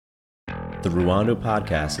The Ruwando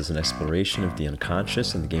Podcast is an exploration of the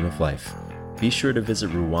unconscious and the game of life. Be sure to visit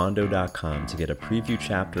ruwando.com to get a preview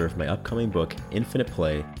chapter of my upcoming book, Infinite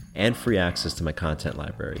Play, and free access to my content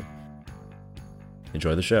library.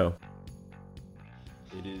 Enjoy the show.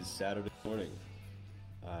 It is Saturday morning,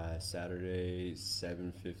 Saturday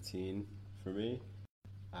 7:15 for me.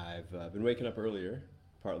 I've been waking up earlier,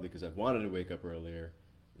 partly because I've wanted to wake up earlier.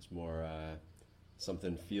 It's more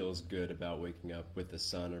something feels good about waking up with the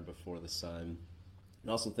sun or before the sun.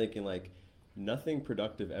 And also thinking like nothing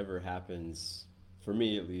productive ever happens, for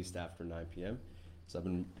me at least, after 9 p.m. So I've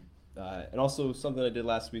been, and also something I did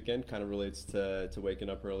last weekend kind of relates to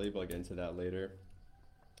waking up early, but I'll get into that later.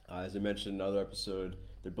 As I mentioned in another episode,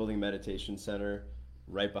 they're building a meditation center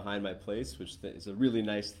right behind my place, which is a really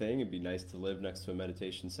nice thing. It'd be nice to live next to a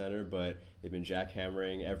meditation center, but they've been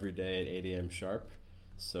jackhammering every day at 8 a.m. sharp.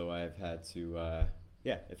 So I've had to,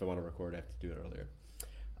 if I want to record, I have to do it earlier.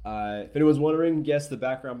 If anyone's wondering, yes, the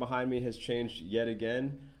background behind me has changed yet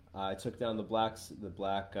again. I took down the black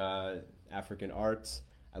African art.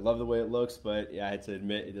 I love the way it looks, but yeah, I had to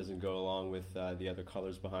admit it doesn't go along with the other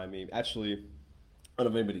colors behind me. Actually, I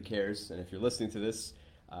don't know if anybody cares, and if you're listening to this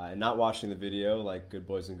and not watching the video, like good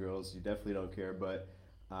boys and girls, you definitely don't care, but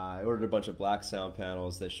I ordered a bunch of black sound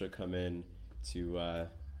panels that should come in to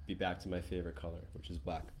be back to my favorite color, which is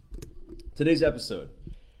black. Today's episode,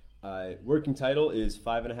 working title is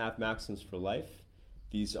 5.5 Maxims for Life.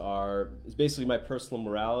 It's basically my personal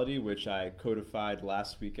morality, which I codified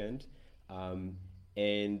last weekend. And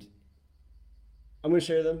I'm going to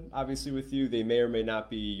share them, obviously, with you. They may or may not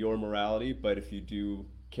be your morality, but if you do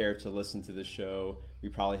care to listen to the show, we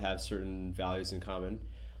probably have certain values in common.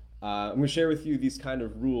 I'm going to share with you these kind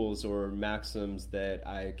of rules or maxims that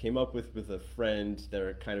I came up with a friend that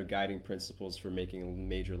are kind of guiding principles for making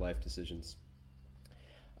major life decisions.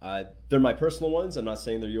 They're my personal ones. I'm not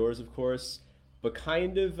saying they're yours, of course, but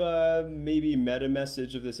kind of maybe meta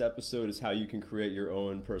message of this episode is how you can create your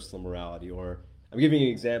own personal morality, or I'm giving you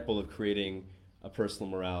an example of creating a personal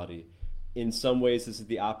morality. In some ways, this is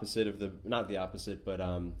the opposite of the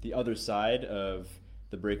other side of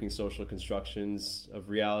the Breaking Social Constructions of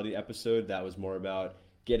Reality episode. That was more about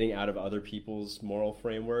getting out of other people's moral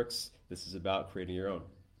frameworks. This is about creating your own.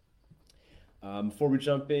 Before we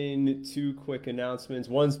jump in, 2 quick announcements.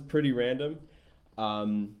 One's pretty random,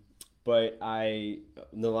 but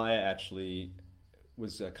Nalaya actually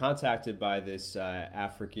was contacted by this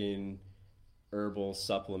African herbal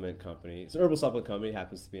supplement company. It's an herbal supplement company,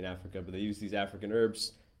 happens to be in Africa, but they use these African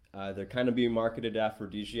herbs. They're kind of being marketed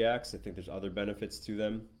aphrodisiacs. I think there's other benefits to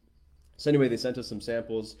them. So anyway, they sent us some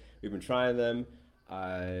samples. We've been trying them.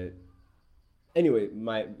 I'm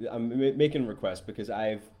making a request because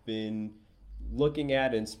I've been looking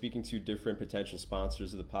at and speaking to different potential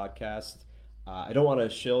sponsors of the podcast. I don't want to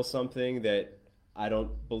shill something that I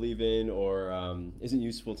don't believe in or isn't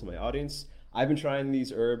useful to my audience. I've been trying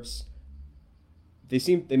these herbs. They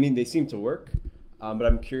seem to work. But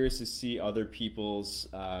I'm curious to see other people's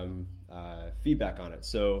feedback on it.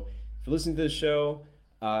 So if you're listening to the show,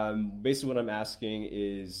 basically what I'm asking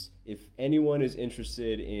is if anyone is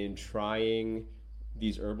interested in trying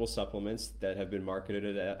these herbal supplements that have been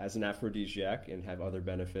marketed as an aphrodisiac and have other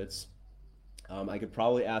benefits, I could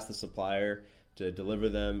probably ask the supplier to deliver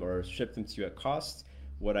them or ship them to you at cost.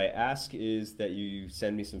 What I ask is that you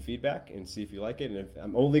send me some feedback and see if you like it. And if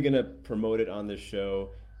I'm only going to promote it on this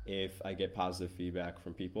show if I get positive feedback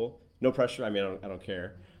from people. No pressure, I don't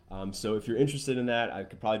care. So if you're interested in that, I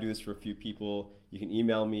could probably do this for a few people. You can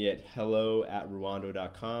email me at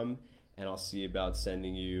hello@ruwando.com and I'll see about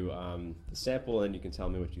sending you the sample and you can tell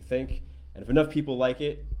me what you think. And if enough people like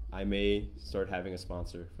it, I may start having a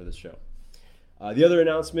sponsor for this show. The other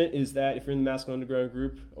announcement is that if you're in the Masculine Underground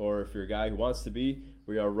group, or if you're a guy who wants to be,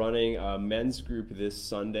 we are running a men's group this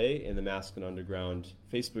Sunday in the Masculine Underground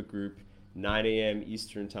Facebook group, 9 a.m.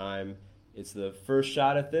 Eastern time. It's the first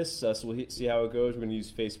shot at this, so we'll see how it goes. We're going to use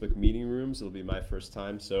Facebook meeting rooms. It'll be my first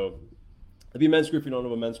time. So it'll be a men's group. If you don't know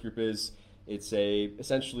what a men's group is, it's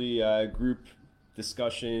essentially a group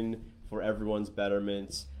discussion for everyone's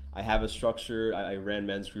betterment. I have a structure. I ran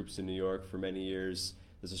men's groups in New York for many years.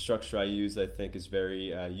 There's a structure I use that I think is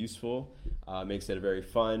very useful, makes it very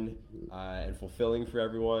fun and fulfilling for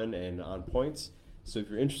everyone and on point. So if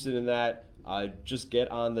you're interested in that, just get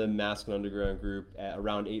on the Masculine Underground group at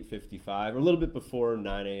around 8:55, or a little bit before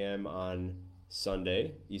 9 a.m. on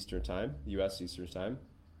Sunday, Eastern Time, U.S. Eastern Time.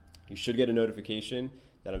 You should get a notification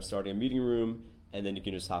that I'm starting a meeting room, and then you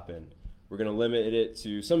can just hop in. We're going to limit it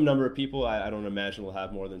to some number of people. I don't imagine we'll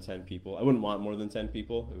have more than 10 people. I wouldn't want more than 10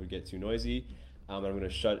 people. It would get too noisy. I'm going to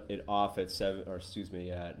shut it off at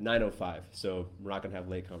 9:05, so we're not going to have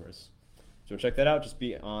latecomers. So check that out. Just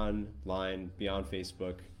be online, be on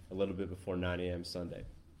Facebook a little bit before 9 a.m. Sunday.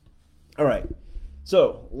 All right.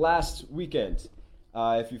 So last weekend,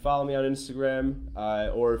 if you follow me on Instagram,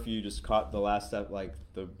 or if you just caught the last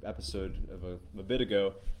the episode of a bit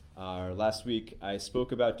ago, last week I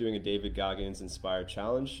spoke about doing a David Goggins inspired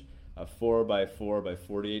challenge, a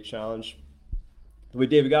 4x4x48 challenge. The way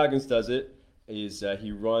David Goggins does it is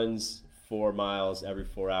he runs 4 miles every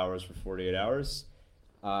 4 hours for 48 hours.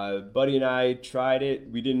 Buddy and I tried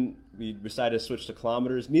it. We decided to switch to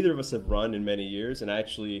kilometers. Neither of us have run in many years, and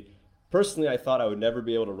personally, I thought I would never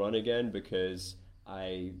be able to run again because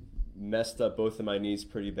I messed up both of my knees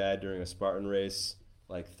pretty bad during a Spartan race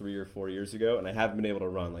like 3 or 4 years ago, and I haven't been able to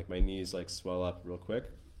run. Like my knees swell up real quick,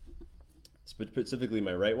 specifically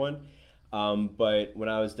my right one. But when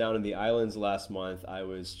I was down in the islands last month, I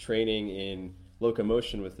was training in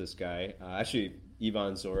locomotion with this guy, actually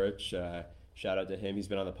Ivan Zorich. Shout out to him. He's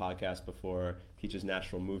been on the podcast before, teaches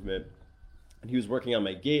natural movement. And he was working on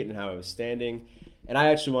my gait and how I was standing. And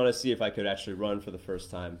I actually want to see if I could actually run for the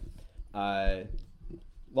first time.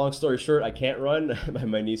 Long story short, I can't run.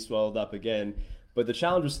 My knee swelled up again. But the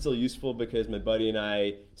challenge was still useful because my buddy and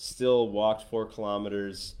I still walked 4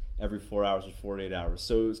 kilometers every 4 hours for 48 hours.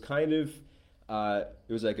 So it was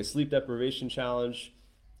it was like a sleep deprivation challenge.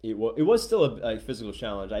 It was still a physical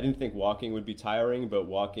challenge. I didn't think walking would be tiring, but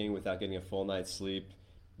walking without getting a full night's sleep,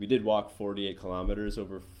 we did walk 48 kilometers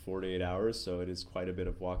over 48 hours, so it is quite a bit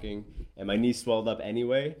of walking. And my knee swelled up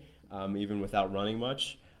anyway, even without running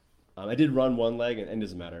much. I did run one leg, and it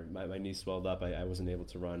doesn't matter. My knee swelled up. I wasn't able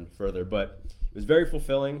to run further, but it was very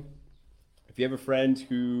fulfilling. If you have a friend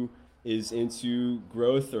who is into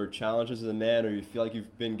growth or challenges as a man, or you feel like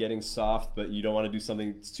you've been getting soft but you don't want to do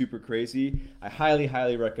something super crazy, I highly,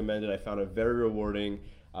 highly recommend it. I found it very rewarding,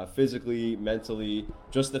 physically, mentally.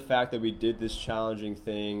 Just the fact that we did this challenging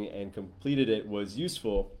thing and completed it was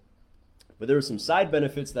useful. But there were some side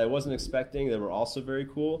benefits that I wasn't expecting that were also very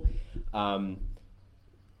cool.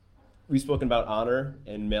 We've spoken about honor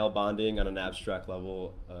and male bonding on an abstract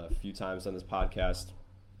level a few times on this podcast.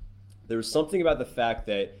 There was something about the fact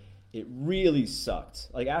that it really sucked.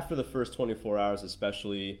 Like after the first 24 hours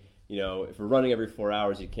especially, if we're running every 4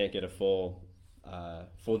 hours, you can't get a full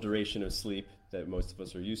duration of sleep that most of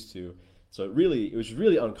us are used to. So it was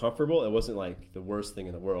really uncomfortable. It wasn't like the worst thing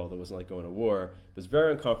in the world. It wasn't like going to war. It was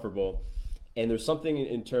very uncomfortable. And there's something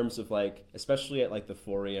in terms of especially at the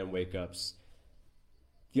 4 a.m. wake-ups,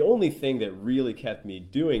 the only thing that really kept me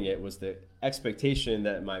doing it was the expectation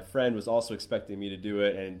that my friend was also expecting me to do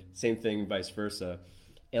it, and same thing vice versa.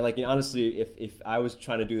 And honestly, if I was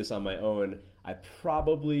trying to do this on my own, I would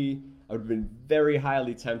have been very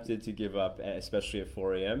highly tempted to give up, especially at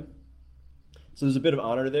 4 a.m. So there's a bit of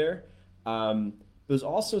honor there. There's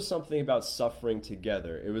also something about suffering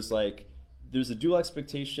together. It was there's a dual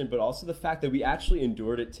expectation, but also the fact that we actually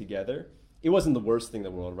endured it together. It wasn't the worst thing in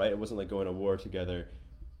the world, right? It wasn't like going to war together.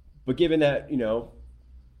 But given that,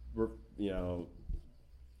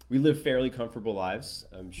 we live fairly comfortable lives.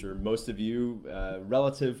 I'm sure most of you,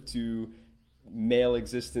 relative to male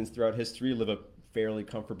existence throughout history, live a fairly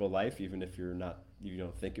comfortable life, even if you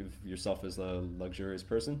don't think of yourself as a luxurious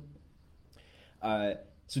person.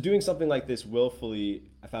 So doing something like this willfully,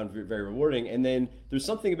 I found very rewarding. And then there's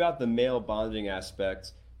something about the male bonding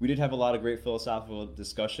aspect. We did have a lot of great philosophical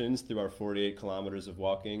discussions through our 48 kilometers of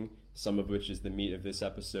walking, some of which is the meat of this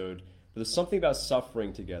episode. But there's something about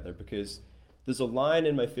suffering together, because there's a line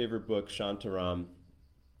in my favorite book, Shantaram,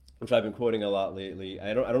 which I've been quoting a lot lately.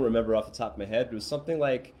 I don't remember off the top of my head, but it was something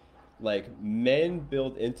like men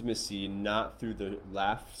build intimacy not through the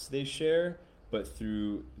laughs they share, but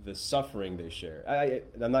through the suffering they share.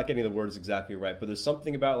 I'm not getting the words exactly right, but there's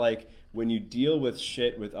something about when you deal with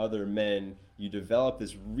shit with other men, you develop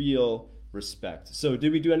this real respect. So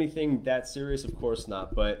did we do anything that serious? Of course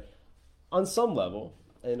not, but on some level,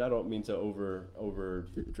 and I don't mean to over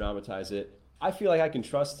dramatize it, I feel like I can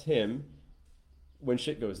trust him when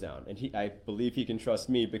shit goes down, and I believe he can trust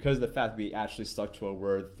me because of the fact that we actually stuck to our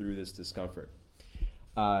word through this discomfort.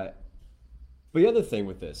 But the other thing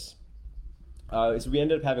with this is we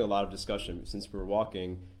ended up having a lot of discussion. Since we were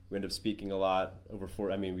walking, we ended up speaking a lot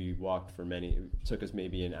we walked for it took us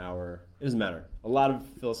maybe an hour. It doesn't matter. A lot of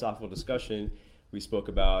philosophical discussion. We spoke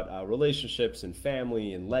about relationships and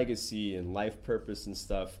family and legacy and life purpose and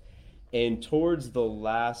stuff. And towards the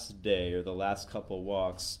last day or the last couple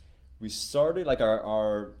walks, we started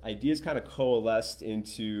our ideas kind of coalesced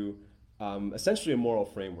into essentially a moral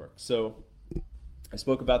framework. So I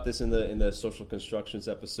spoke about this in the social constructions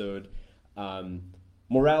episode.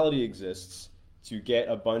 Morality exists to get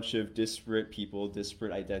a bunch of disparate people,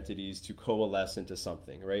 disparate identities to coalesce into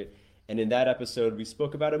something, right? And in that episode, we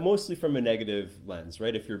spoke about it mostly from a negative lens,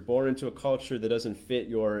 right? If you're born into a culture that doesn't fit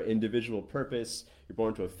your individual purpose, you're born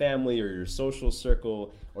into a family or your social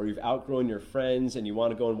circle, or you've outgrown your friends and you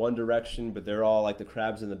want to go in one direction, but they're all like the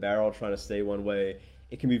crabs in the barrel trying to stay one way,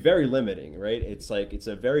 it can be very limiting, right? It's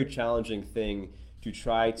a very challenging thing to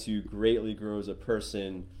try to greatly grow as a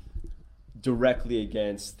person directly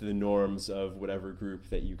against the norms of whatever group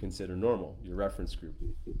that you consider normal, your reference group.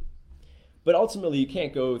 But ultimately, you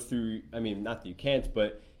can't go through. I mean, not that you can't,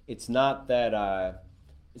 but it's not that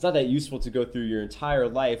useful to go through your entire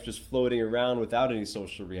life just floating around without any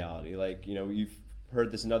social reality. Like, you've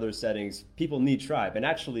heard this in other settings. People need tribe, and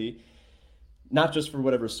actually, not just for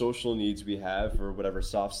whatever social needs we have or whatever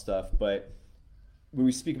soft stuff, but when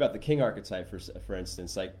we speak about the king archetype, for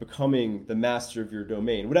instance, like becoming the master of your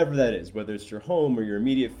domain, whatever that is, whether it's your home or your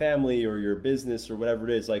immediate family or your business or whatever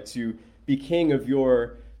it is, like to be king of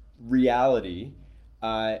your reality,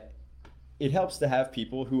 it helps to have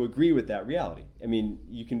people who agree with that reality. I mean,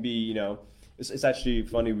 you can be, it's actually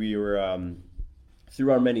funny. We were,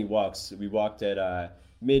 through our many walks, we walked at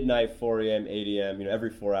midnight, 4 a.m., 8 a.m.,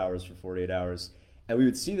 every 4 hours for 48 hours. And we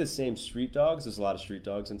would see the same street dogs. There's a lot of street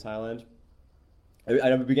dogs in Thailand.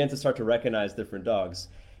 I began to start to recognize different dogs.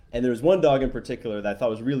 And there was one dog in particular that I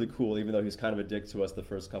thought was really cool, even though he was kind of a dick to us the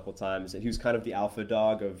first couple times. And he was kind of the alpha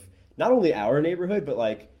dog of not only our neighborhood, but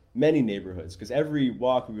like many neighborhoods, because every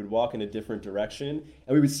walk we would walk in a different direction,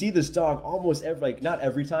 and we would see this dog almost every, like not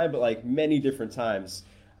every time, but like many different times.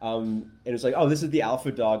 And it was like, oh, this is the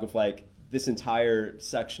alpha dog of like this entire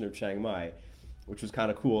section of Chiang Mai, which was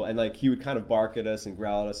kind of cool. And like he would kind of bark at us and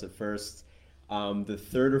growl at us at first. The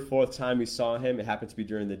third or fourth time we saw him, it happened to be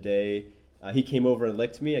during the day. He came over and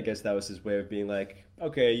licked me. I guess that was his way of being like,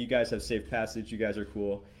 okay, you guys have safe passage. You guys are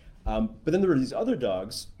cool. But then there were these other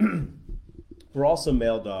dogs were also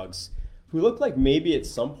male dogs who looked like maybe at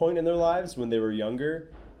some point in their lives when they were younger,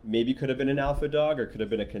 maybe could have been an alpha dog or could have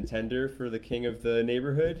been a contender for the king of the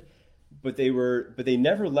neighborhood, but they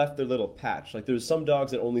never left their little patch. Like there's some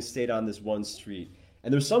dogs that only stayed on this one street,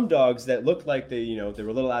 and there's some dogs that looked like they were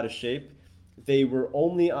a little out of shape. They were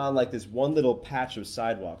only on like this one little patch of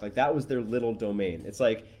sidewalk. Like that was their little domain. It's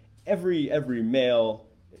like every male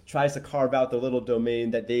tries to carve out the little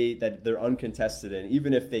domain that they're uncontested in,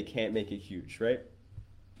 even if they can't make it huge, right?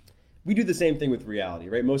 We do the same thing with reality,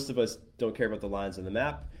 right? Most of us don't care about the lines on the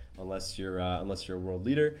map unless you're a world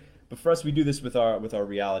leader. But for us, we do this with our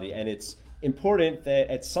reality, and it's important that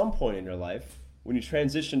at some point in your life, when you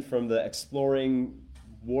transition from the exploring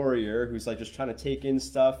warrior who's like just trying to take in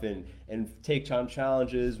stuff and take on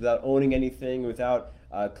challenges without owning anything, without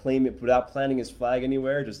planting his flag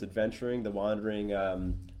anywhere, just adventuring, the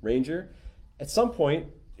wandering ranger. At some point,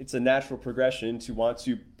 it's a natural progression to want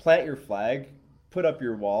to plant your flag, put up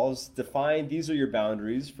your walls, define these are your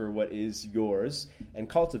boundaries for what is yours, and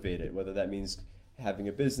cultivate it, whether that means having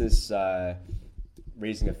a business,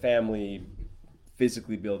 raising a family,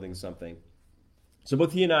 physically building something. So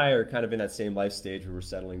both he and I are kind of in that same life stage where we're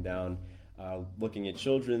settling down, looking at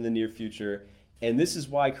children in the near future. And this is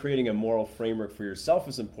why creating a moral framework for yourself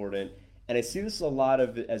is important. And I see this a lot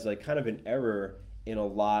of as like kind of an error in a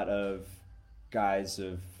lot of guys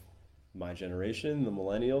of my generation, the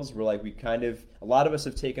millennials, where like a lot of us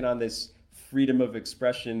have taken on this freedom of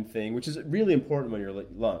expression thing, which is really important when you're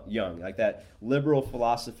young, like that liberal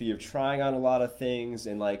philosophy of trying on a lot of things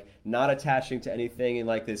and like not attaching to anything and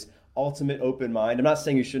like this ultimate open mind. I'm not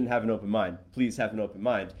saying you shouldn't have an open mind. Please have an open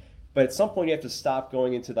mind. But at some point you have to stop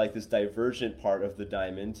going into like this divergent part of the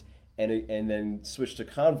diamond and then switch to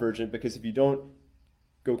convergent, because if you don't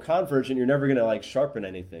go convergent, you're never going to like sharpen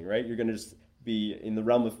anything, right? You're going to just be in the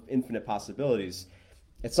realm of infinite possibilities.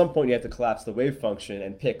 At some point you have to collapse the wave function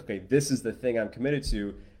and pick, okay, this is the thing I'm committed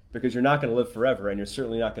to, because you're not going to live forever and you're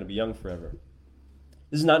certainly not going to be young forever.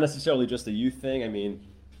 This is not necessarily just a youth thing. I mean,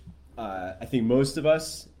 I think most of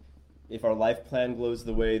us, if our life plan goes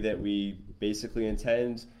the way that we basically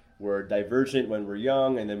intend, we're divergent when we're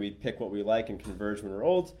young, and then we pick what we like and converge when we're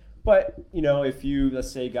old. But, if you,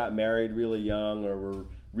 let's say, got married really young, or were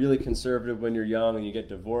really conservative when you're young and you get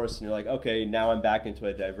divorced and you're like, okay, now I'm back into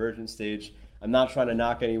a divergent stage. I'm not trying to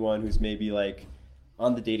knock anyone who's maybe like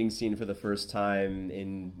on the dating scene for the first time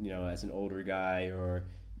as an older guy, or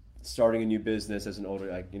starting a new business as an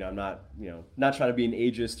older, I'm not trying to be an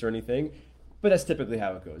ageist or anything. But that's typically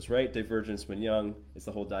how it goes, right? Divergence when young is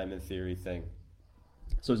the whole diamond theory thing.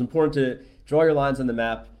 So it's important to draw your lines on the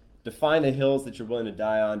map, define the hills that you're willing to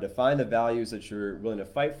die on, define the values that you're willing to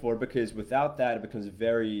fight for, because without that, it becomes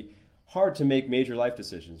very hard to make major life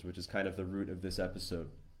decisions, which is kind of the root of this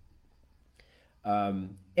episode.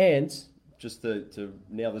 And just to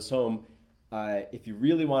nail this home, if you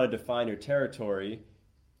really want to define your territory,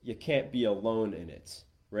 you can't be alone in it,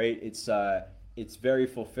 right? It's very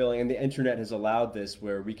fulfilling, and the internet has allowed this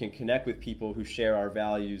where we can connect with people who share our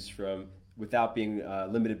values from without being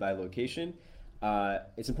limited by location.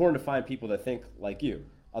 It's important to find people that think like you.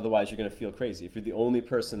 Otherwise, you're going to feel crazy. If you're the only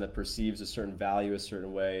person that perceives a certain value a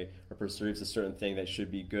certain way, or perceives a certain thing that should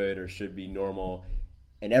be good or should be normal,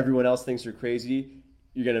 and everyone else thinks you're crazy,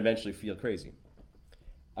 you're going to eventually feel crazy.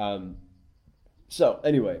 So,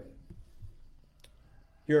 anyway,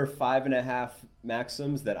 here are 5.5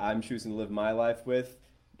 maxims that I'm choosing to live my life with.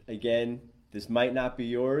 Again, this might not be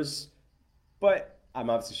yours, but I'm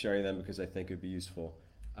obviously sharing them because I think it would be useful,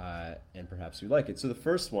 and perhaps you like it. So the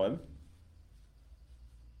first one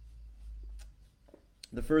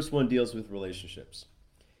deals with relationships.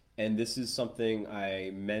 And this is something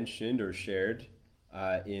I mentioned or shared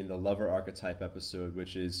in the lover archetype episode,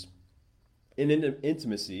 which is in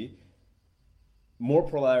intimacy, more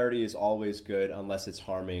polarity is always good unless it's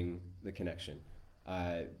harming the connection.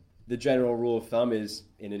 The general rule of thumb is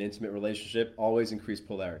in an intimate relationship, always increase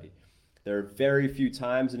polarity. There are very few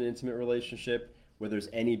times in an intimate relationship where there's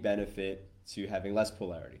any benefit to having less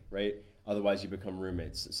polarity, right? Otherwise, you become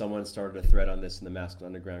roommates. Someone started a thread on this in the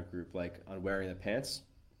Masculine Underground group, like on wearing the pants.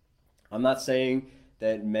 I'm not saying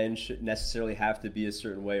that men should necessarily have to be a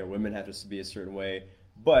certain way or women have to be a certain way,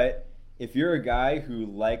 but if you're a guy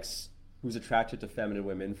who's attracted to feminine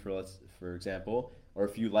women, for example, or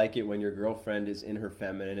if you like it when your girlfriend is in her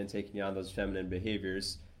feminine and taking on those feminine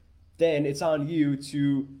behaviors, then it's on you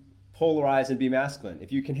to polarize and be masculine.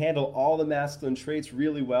 If you can handle all the masculine traits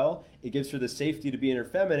really well, it gives her the safety to be in her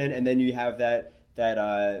feminine, and then you have that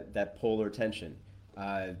polar tension.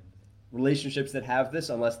 Relationships that have this,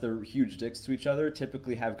 unless they're huge dicks to each other,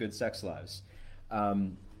 typically have good sex lives,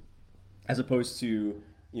 as opposed to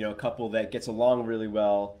a couple that gets along really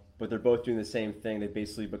well, but they're both doing the same thing. They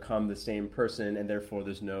basically become the same person, and therefore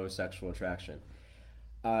there's no sexual attraction.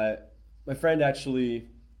 My friend actually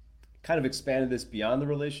kind of expanded this beyond the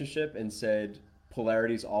relationship and said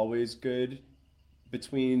polarity is always good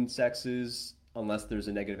between sexes unless there's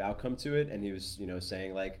a negative outcome to it. And he was,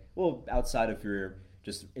 saying like, well, outside of your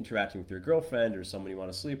just interacting with your girlfriend or someone you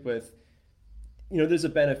want to sleep with, there's a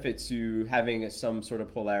benefit to having some sort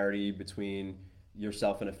of polarity between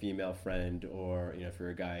yourself and a female friend, or if you're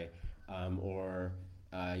a guy, or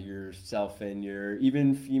yourself and your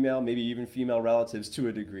maybe even female relatives to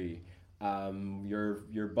a degree.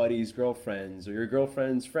 Your buddy's girlfriends or your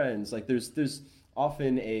girlfriend's friends. Like there's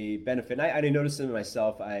often a benefit. And I noticed it in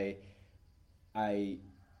myself. I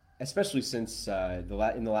especially since in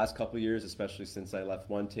the last couple of years, especially since I left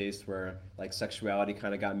One Taste, where like sexuality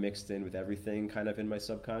kind of got mixed in with everything, kind of in my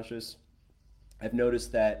subconscious. I've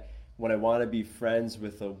noticed that when I want to be friends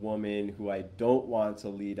with a woman who I don't want to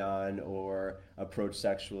lead on or approach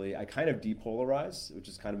sexually, I kind of depolarize, which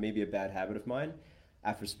is kind of maybe a bad habit of mine.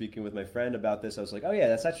 After speaking with my friend about this, I was like, oh yeah,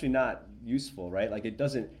 that's actually not useful, right? Like it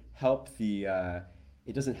doesn't help the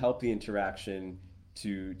interaction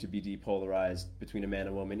to be depolarized between a man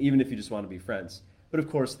and woman, even if you just want to be friends. But of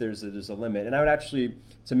course, there's a limit. And I would actually,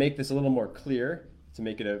 to make this a little more clear, to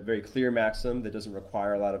make it a very clear maxim that doesn't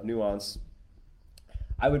require a lot of nuance,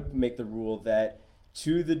 I would make the rule that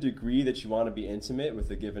to the degree that you want to be intimate with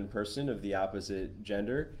a given person of the opposite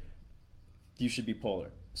gender, you should be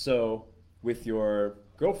polar. So with your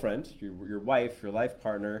girlfriend, your wife, your life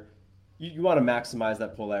partner, you want to maximize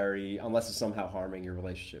that polarity unless it's somehow harming your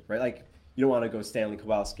relationship, right? Like you don't want to go Stanley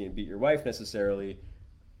Kowalski and beat your wife necessarily.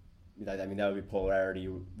 I mean, that would be polarity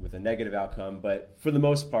with a negative outcome. But for the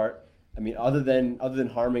most part, I mean, other than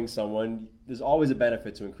harming someone, there's always a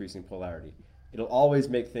benefit to increasing polarity. It'll always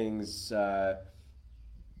make things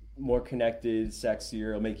more connected, sexier.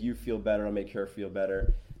 It'll make you feel better. It'll make her feel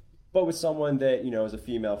better. But with someone that, is a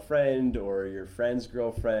female friend or your friend's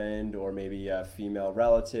girlfriend or maybe a female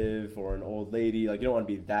relative or an old lady, like you don't want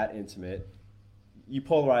to be that intimate. You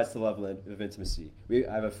polarize the level of intimacy.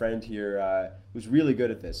 I have a friend here who's really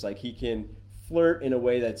good at this. Like he can flirt in a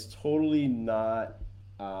way that's totally not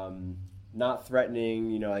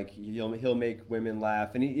threatening. Like he'll make women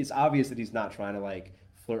laugh, and it's obvious that he's not trying to like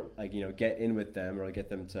flirt, like get in with them or get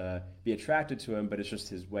them to be attracted to him. But it's just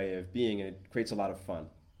his way of being, and it creates a lot of fun.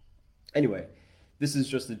 Anyway, this is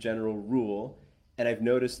just a general rule, and I've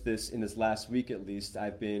noticed this in this last week at least.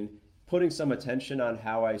 I've been putting some attention on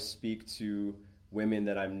how I speak to women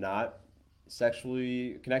that I'm not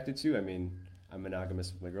sexually connected to. I mean, I'm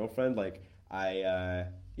monogamous with my girlfriend. Like and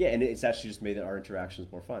it's actually just made our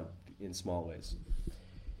interactions more fun in small ways.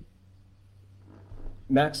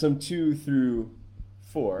 Maxim 2 through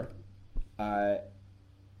 4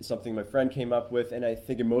 something my friend came up with, and I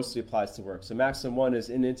think it mostly applies to work. So maxim one is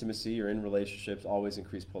in intimacy or in relationships, always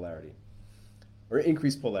increase polarity, or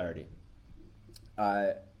increase polarity.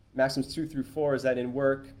 Maxims 2 through 4 is that in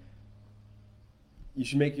work, you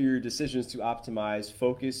should make your decisions to optimize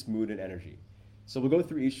focus, mood, and energy. So we'll go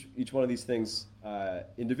through each one of these things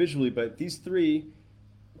individually, but these three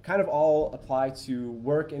kind of all apply to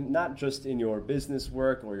work, and not just in your business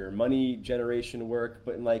work or your money generation work,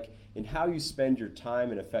 but in how you spend your time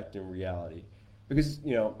and affecting reality. Because,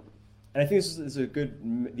 and I think this is a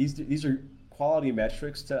good, these are quality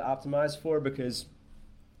metrics to optimize for, because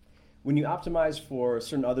when you optimize for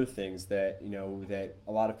certain other things that, that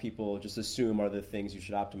a lot of people just assume are the things you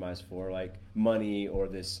should optimize for, like money or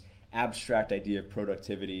this abstract idea of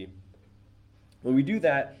productivity, when we do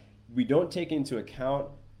that, we don't take into account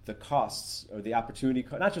the costs or the opportunity,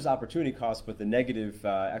 not just opportunity costs, but the negative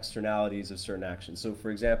externalities of certain actions. So for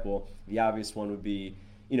example, the obvious one would be,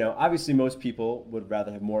 obviously most people would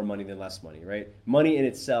rather have more money than less money, right? Money in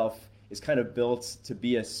itself is kind of built to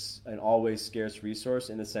be an always scarce resource,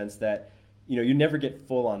 in the sense that, you never get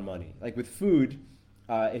full on money. Like with food,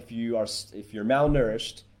 if you're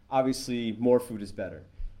malnourished, obviously more food is better.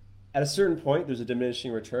 At a certain point, there's a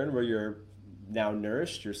diminishing return where you're now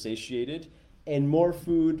nourished, you're satiated, and more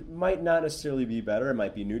food might not necessarily be better. It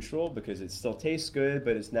might be neutral because it still tastes good,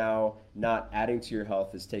 but it's now not adding to your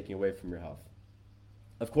health, it's taking away from your health.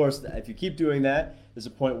 Of course, if you keep doing that, there's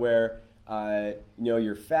a point where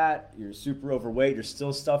you're fat, you're super overweight, you're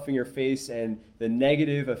still stuffing your face, and the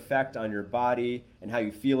negative effect on your body and how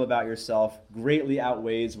you feel about yourself greatly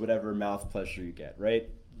outweighs whatever mouth pleasure you get, right?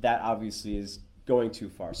 That obviously is going too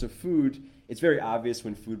far. So food, it's very obvious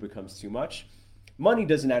when food becomes too much. Money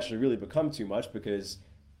doesn't actually really become too much, because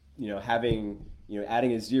adding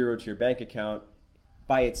a zero to your bank account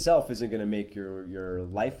by itself isn't going to make your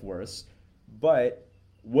life worse. But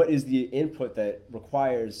what is the input that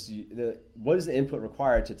requires what is the input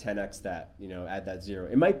required to 10x that, add that zero?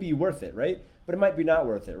 It might be worth it, right? But it might be not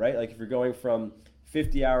worth it, right? Like if you're going from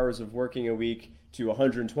 50 hours of working a week to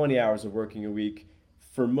 120 hours of working a week,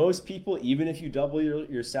 for most people, even if you double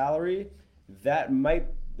your salary,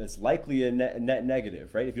 that's likely a net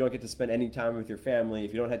negative, right? If you don't get to spend any time with your family,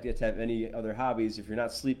 if you don't get to have any other hobbies, if you're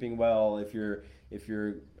not sleeping well, if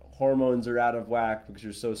your hormones are out of whack because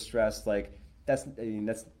you're so stressed,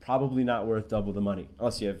 that's probably not worth double the money,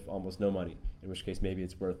 unless you have almost no money, in which case maybe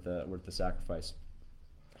it's worth the sacrifice.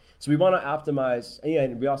 So we want to optimize,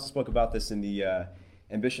 and we also spoke about this in the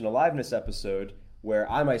Ambition Aliveness episode, where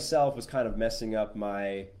I myself was kind of messing up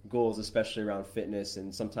my goals, especially around fitness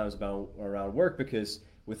and sometimes around work, because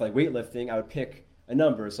with weightlifting, I would pick a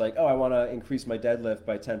number. It's like, I want to increase my deadlift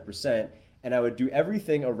by 10%, and I would do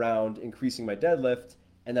everything around increasing my deadlift,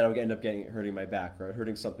 and then I would end up hurting my back or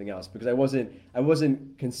hurting something else, because I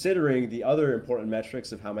wasn't considering the other important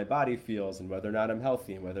metrics of how my body feels and whether or not I'm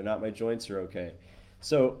healthy and whether or not my joints are okay.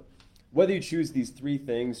 So whether you choose these three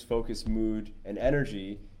things, focus, mood, and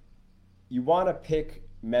energy, you want to pick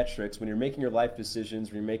metrics when you're making your life decisions,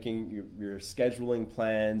 when you're making your scheduling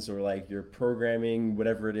plans, or your programming,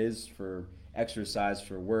 whatever it is, for exercise,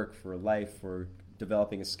 for work, for life, for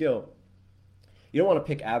developing a skill. You don't want to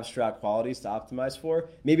pick abstract qualities to optimize for.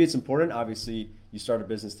 Maybe it's important. Obviously, you start a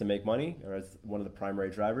business to make money, or it's one of the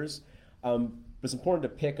primary drivers. But it's important to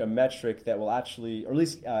pick a metric that will actually, or at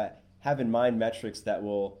least have in mind metrics that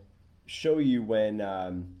will show you when,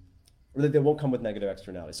 or that they won't come with negative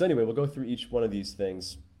externalities. So anyway, we'll go through each one of these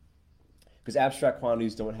things, because abstract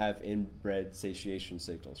quantities don't have inbred satiation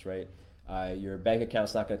signals, right? Your bank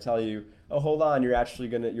account's not going to tell you, hold on, you're actually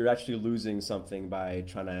losing something by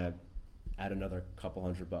trying to add another couple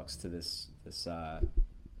 $100 to this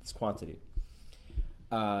quantity.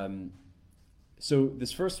 So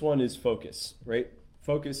this first one is focus, right?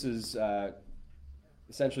 Focus is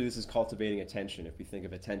essentially, this is cultivating attention, if we think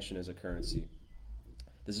of attention as a currency.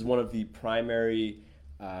 This is one of the primary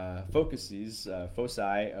foci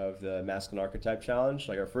of the Masculine Archetype Challenge.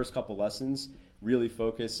 Our first couple lessons really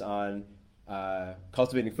focus on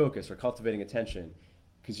cultivating focus, or cultivating attention,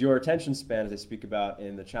 because your attention span, as I speak about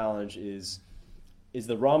in the challenge, is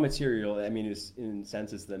the raw material. Is, in a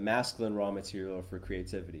sense, it's the masculine raw material for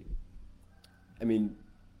creativity.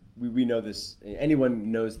 We know this.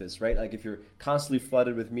 Anyone knows this, right? If you're constantly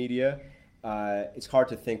flooded with media, it's hard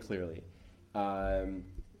to think clearly.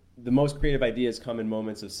 The most creative ideas come in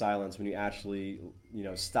moments of silence, when you actually,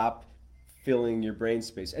 stop filling your brain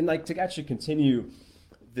space. And to actually continue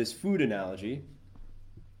this food analogy,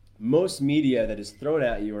 most media that is thrown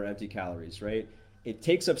at you are empty calories, right? It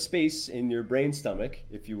takes up space in your brain stomach,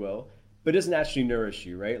 if you will, but it doesn't actually nourish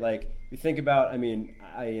you, right? You think about,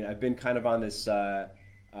 I've been kind of on this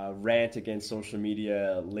rant against social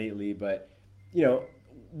media lately, but you know,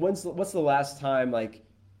 what's the last time like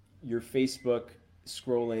your Facebook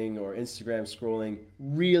scrolling or Instagram scrolling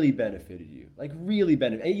really benefited you? Like really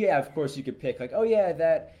benefited. And yeah, of course you could pick like, oh yeah,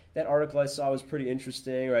 that article I saw was pretty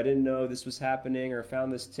interesting, or I didn't know this was happening, or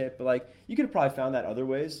found this tip. But like you could have probably found that other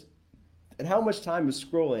ways. And how much time was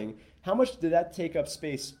scrolling? How much did that take up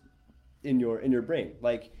space in your brain?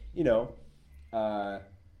 Like, uh,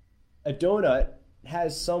 a donut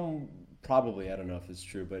has some, probably, I don't know if it's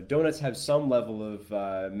true, but donuts have some level of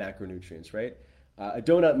macronutrients, right? A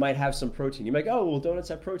donut might have some protein. You might go, oh, well, donuts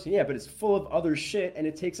have protein. Yeah, but it's full of other shit and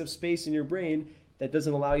it takes up space in your brain that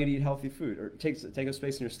doesn't allow you to eat healthy food, or take up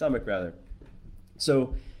space in your stomach, rather.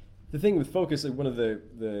 So the thing with focus, like one of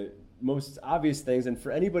the most obvious things, and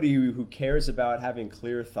for anybody who cares about having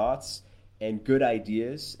clear thoughts and good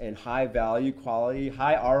ideas and high value, quality,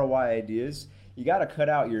 high ROI ideas, you got to cut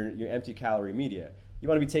out your empty calorie media. You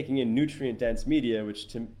want to be taking in nutrient dense media, which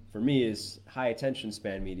for me is high attention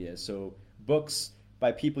span media. So books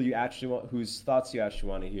by people you actually want, whose thoughts you actually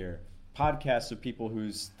want to hear. Podcasts of people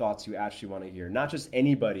whose thoughts you actually want to hear, not just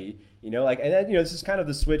anybody, like, and then, this is kind of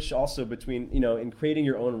the switch also between, in creating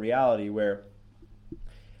your own reality where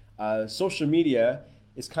social media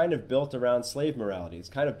is kind of built around slave morality. It's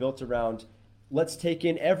kind of built around, let's take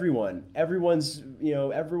in everyone. Everyone's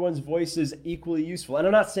voice is equally useful. And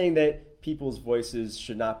I'm not saying that people's voices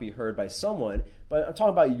should not be heard by someone, but I'm talking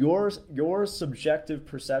about your subjective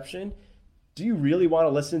perception. Do you really want to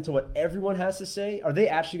listen to what everyone has to say? Are they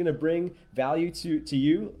actually going to bring value to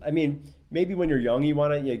you? I mean, maybe when you're young, you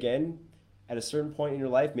want to, again, at a certain point in your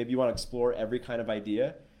life, maybe you want to explore every kind of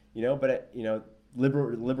idea, but,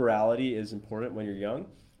 liberality is important when you're young.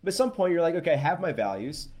 But at some point, you're like, okay, I have my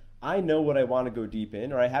values. I know what I want to go deep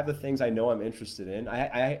in, or I have the things I know I'm interested in.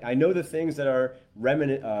 I know the things that are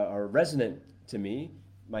resonant to me,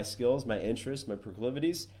 my skills, my interests, my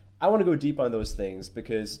proclivities. I want to go deep on those things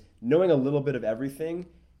because knowing a little bit of everything,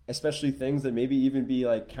 especially things that maybe even be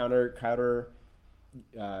like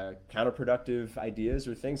counterproductive ideas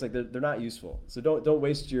or things like they're not useful. So don't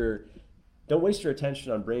waste your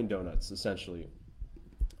attention on brain donuts. Essentially,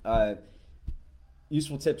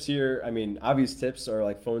 useful tips here. I mean, obvious tips are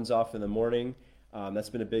like phones off in the morning.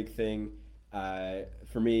 That's been a big thing.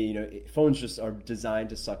 For me, phones just are designed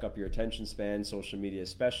to suck up your attention span, social media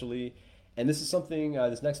especially. And this is something,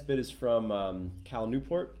 this next bit is from Cal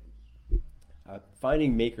Newport,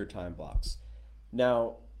 finding maker time blocks.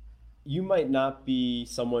 Now, you might not be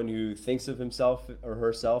someone who thinks of himself or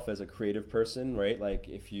herself as a creative person, right? Like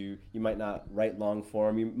if you might not write long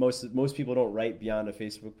form. Most people don't write beyond a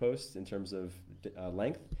Facebook post in terms of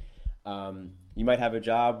length. You might have a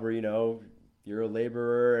job where, you're a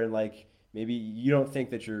laborer and like maybe you don't think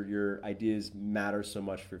that your ideas matter so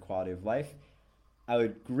much for your quality of life. I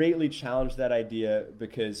would greatly challenge that idea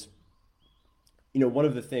because, one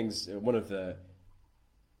of the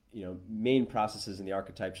main processes in the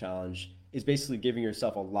archetype challenge is basically giving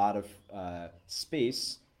yourself a lot of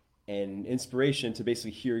space and inspiration to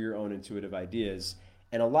basically hear your own intuitive ideas.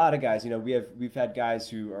 And a lot of guys, we've had guys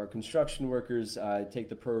who are construction workers take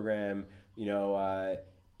the program,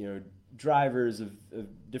 drivers of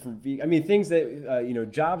different things that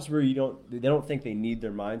jobs where they don't think they need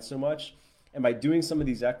their mind so much. And by doing some of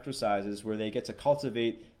these exercises where they get to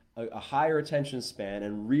cultivate a higher attention span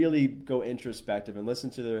and really go introspective and listen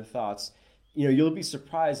to their thoughts, you'll be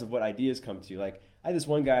surprised of what ideas come to you. Like I had this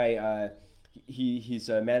one guy, he's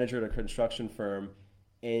a manager at a construction firm,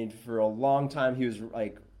 and for a long time he was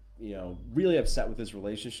like, really upset with his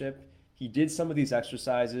relationship. He did some of these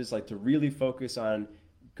exercises like to really focus on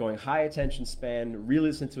going high attention span, really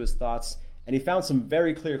listen to his thoughts. And he found some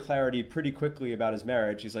very clear clarity pretty quickly about his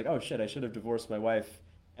marriage. He's like, oh shit, I should have divorced my wife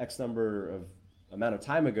X number of amount of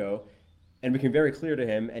time ago. And it became very clear to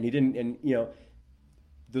him. And he didn't, and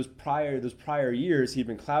those prior years, he'd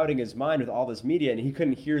been clouding his mind with all this media and he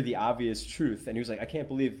couldn't hear the obvious truth. And he was like, I can't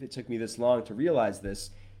believe it took me this long to realize this,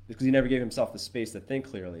 because he never gave himself the space to think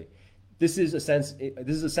clearly. This is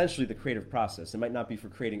essentially the creative process. It might not be for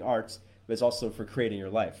creating art, but it's also for creating your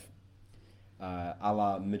life. A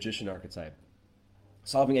la magician archetype,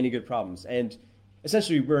 solving any good problems. And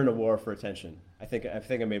essentially we're in a war for attention. I think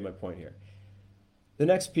I made my point here. The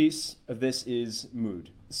next piece of this is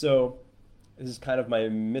mood. So this is kind of my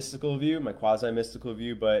mystical view, my quasi-mystical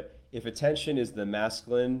view, but if attention is the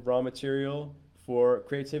masculine raw material for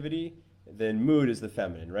creativity, then mood is the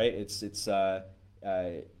feminine, right? It's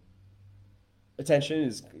attention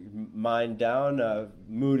is mind down,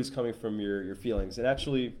 mood is coming from your feelings. And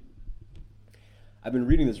actually, I've been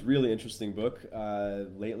reading this really interesting book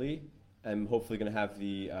lately. I'm hopefully going to have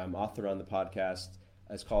the author on the podcast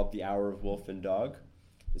It's called The Hour of Wolf and Dog.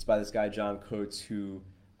 It's by this guy, John Coates, who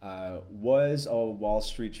was a Wall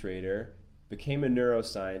Street trader, became a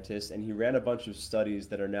neuroscientist, and he ran a bunch of studies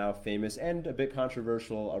that are now famous and a bit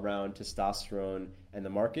controversial around testosterone and the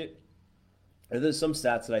market. And there's some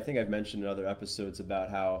stats that I think I've mentioned in other episodes about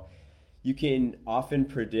how you can often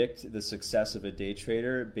predict the success of a day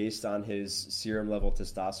trader based on his serum level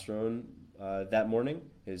testosterone that morning,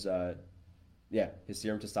 his serum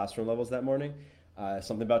testosterone levels that morning.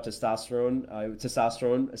 Something about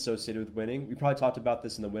testosterone associated with winning. We probably talked about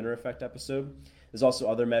this in the winner effect episode. There's also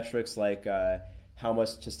other metrics like how much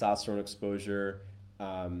testosterone exposure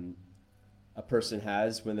a person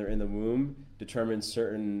has when they're in the womb determines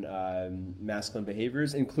certain masculine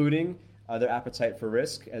behaviors, including their appetite for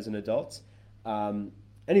risk as an adult.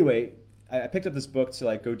 Anyway, I picked up this book to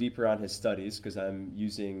like go deeper on his studies because I'm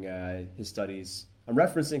using his studies. I'm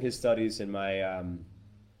referencing his studies in my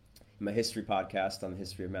history podcast on the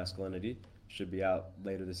history of masculinity. Should be out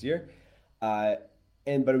later this year. But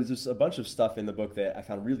it was just a bunch of stuff in the book that I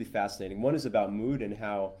found really fascinating. One is about mood and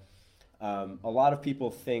how a lot of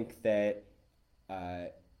people think that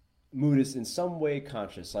mood is in some way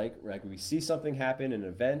conscious. Like we see something happen, an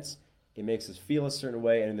event, it makes us feel a certain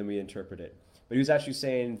way, and then we interpret it. But he was actually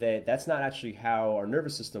saying that that's not actually how our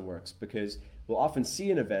nervous system works, because we'll often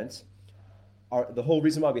see an event. The whole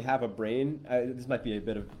reason why we have a brain, this might be a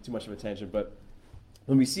bit of too much of a tangent, but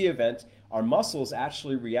when we see an event, our muscles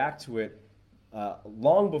actually react to it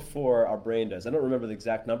long before our brain does. I don't remember the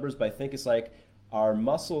exact numbers, but I think it's like our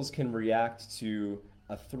muscles can react to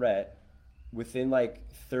a threat within like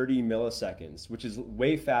 30 milliseconds, which is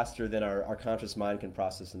way faster than our conscious mind can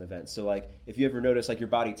process an event. So like if you ever notice like your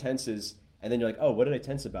body tenses and then you're like, oh, what did I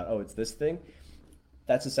tense about? Oh, it's this thing.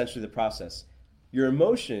 That's essentially the process. Your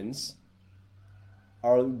emotions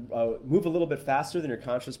are move a little bit faster than your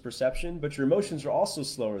conscious perception, but your emotions are also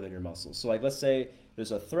slower than your muscles. So like let's say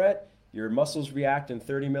there's a threat, your muscles react in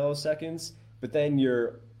 30 milliseconds, but then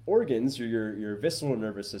your organs, or your visceral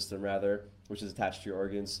nervous system rather, which is attached to your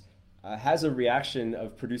organs, has a reaction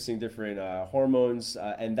of producing different hormones,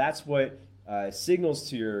 and that's what signals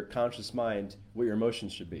to your conscious mind what your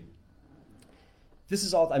emotions should be. This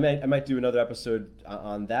is all, I might do another episode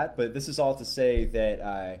on that, but this is all to say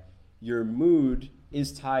that your mood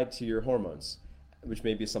is tied to your hormones, which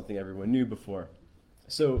may be something everyone knew before.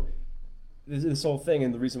 So this whole thing,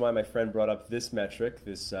 and the reason why my friend brought up this metric,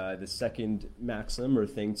 this second maxim or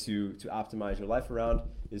thing to optimize your life around,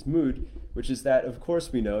 is mood, which is that, of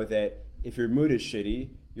course, we know that if your mood is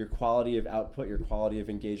shitty, your quality of output, your quality of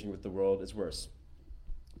engaging with the world is worse.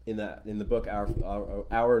 In the book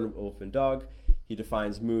Hour of Wolf and Dog, he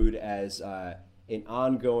defines mood as an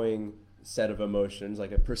ongoing set of emotions,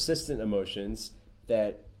 like a persistent emotions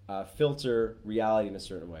that filter reality in a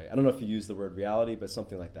certain way. I don't know if you use the word reality, but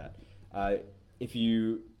something like that. If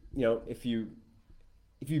you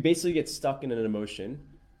basically get stuck in an emotion,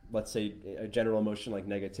 let's say a general emotion like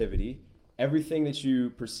negativity, everything that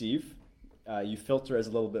you perceive, you filter as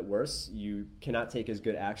a little bit worse. You cannot take as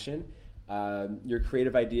good action. Your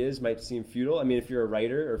creative ideas might seem futile. I mean, if you're a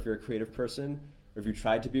writer or if you're a creative person, or if you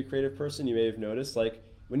tried to be a creative person, you may have noticed, like,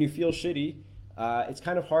 when you feel shitty, it's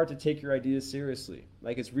kind of hard to take your ideas seriously.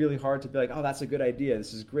 Like, it's really hard to be like, oh, that's a good idea,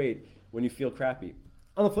 this is great, when you feel crappy.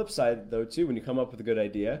 On the flip side, though, too, when you come up with a good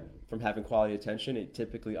idea from having quality attention, it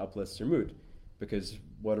typically uplifts your mood, because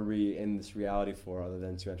what are we in this reality for other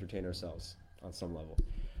than to entertain ourselves on some level?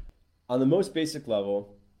 On the most basic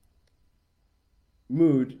level,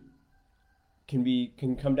 mood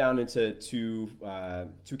can come down into two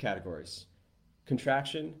categories: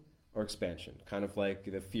 contraction or expansion, kind of like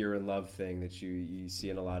the fear and love thing that you see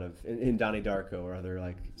in a lot of in Donnie Darko or other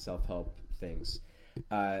like self-help things.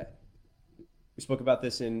 We spoke about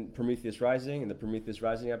this in Prometheus Rising, in the Prometheus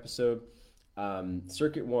Rising episode.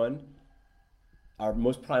 Circuit 1, our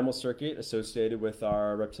most primal circuit associated with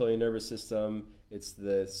our reptilian nervous system. It's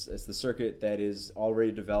the circuit that is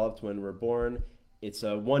already developed when we're born. It's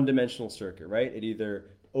a one-dimensional circuit, right? It either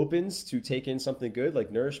opens to take in something good like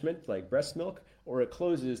nourishment, like breast milk, or it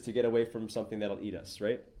closes to get away from something that'll eat us,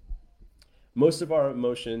 right? Most of our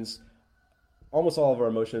emotions, almost all of our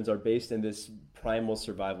emotions, are based in this primal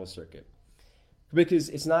survival circuit. Because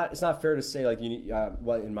it's not fair to say, like,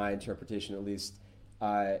 well, in my interpretation at least,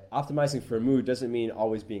 optimizing for mood doesn't mean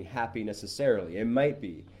always being happy necessarily. It might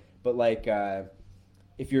be, but like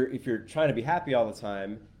if you're trying to be happy all the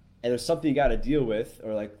time, and there's something you got to deal with,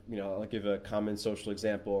 or like, I'll give a common social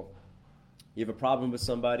example. You have a problem with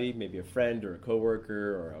somebody, maybe a friend or a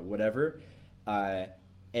coworker or whatever,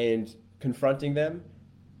 and confronting them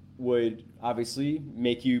would obviously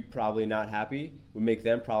make you probably not happy, would make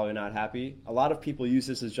them probably not happy. A lot of people use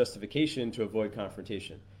this as justification to avoid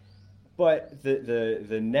confrontation. But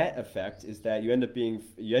the net effect is that you end up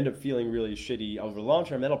feeling really shitty over the long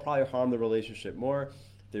term. That'll probably harm the relationship more.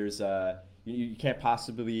 There's you can't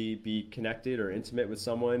possibly be connected or intimate with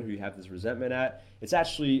someone who you have this resentment at. It's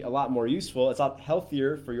actually a lot more useful. It's a lot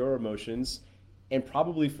healthier for your emotions and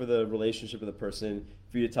probably for the relationship of the person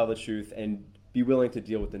for you to tell the truth and be willing to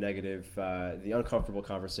deal with the negative, the uncomfortable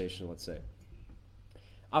conversation, let's say.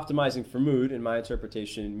 Optimizing for mood, in my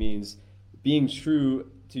interpretation, means being true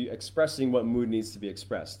to expressing what mood needs to be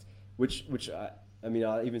expressed, which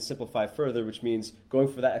I'll even simplify further, which means going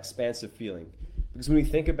for that expansive feeling. Because when we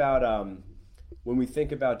think about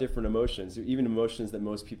different emotions, even emotions that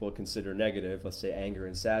most people consider negative, let's say anger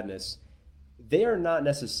and sadness, they are not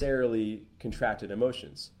necessarily contracted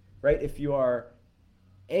emotions, right? If you are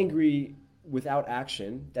angry without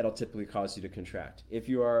action, that'll typically cause you to contract. If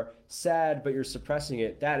you are sad but you're suppressing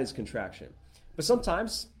it, that is contraction. But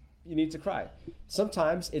sometimes you need to cry.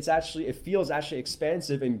 Sometimes it feels actually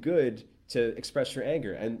expansive and good to express your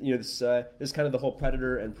anger. And this is kind of the whole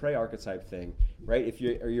predator and prey archetype thing, right? If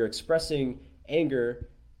you're expressing anger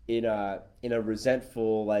in a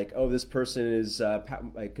resentful, like, oh, this person is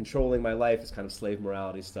like controlling my life, it's kind of slave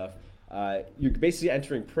morality stuff. You're basically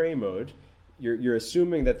entering prey mode. You're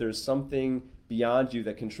assuming that there's something beyond you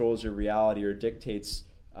that controls your reality or dictates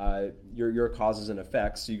your causes and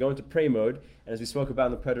effects. So you go into prey mode, and as we spoke about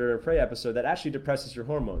in the predator and prey episode, that actually depresses your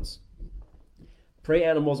hormones. Prey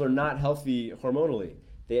animals are not healthy hormonally.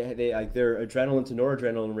 They like their adrenaline to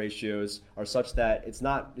noradrenaline ratios are such that it's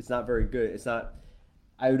not very good.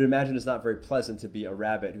 I would imagine it's not very pleasant to be a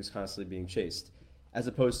rabbit who's constantly being chased, as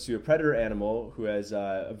opposed to a predator animal who has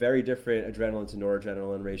a very different adrenaline to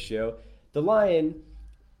noradrenaline ratio. The lion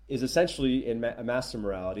is essentially in a master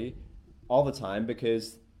morality all the time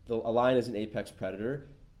because a lion is an apex predator.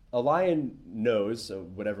 A lion knows, so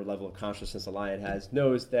whatever level of consciousness a lion has,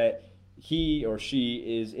 knows that he or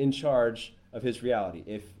she is in charge of his reality.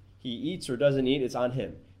 If he eats or doesn't eat, it's on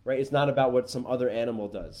him, right? It's not about what some other animal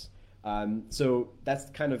does. So that's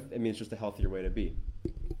it's just a healthier way to be.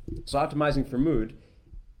 So optimizing for mood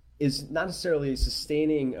is not necessarily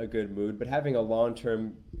sustaining a good mood, but having a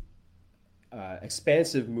long-term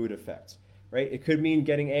expansive mood effect, right? It could mean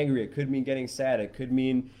getting angry. It could mean getting sad. It could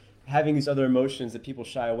mean having these other emotions that people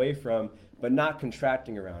shy away from, but not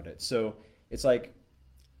contracting around it. So it's like,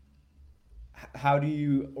 how do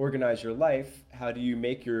you organize your life? How do you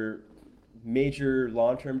make your major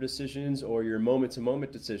long-term decisions or your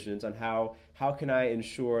moment-to-moment decisions on how can I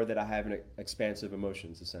ensure that I have an expansive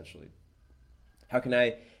emotions, essentially? How can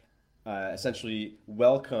I essentially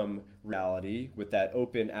welcome reality with that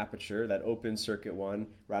open aperture, that open circuit one,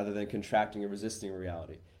 rather than contracting and resisting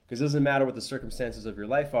reality? Because it doesn't matter what the circumstances of your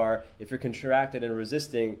life are. If you're contracted and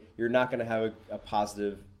resisting, you're not going to have a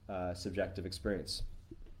positive subjective experience.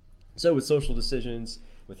 So with social decisions,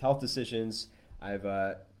 with health decisions, I've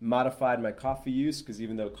modified my coffee use, because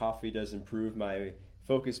even though coffee does improve my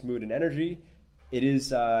focus, mood, and energy, it is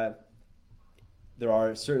there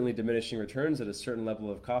are certainly diminishing returns at a certain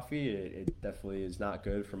level of coffee. It definitely is not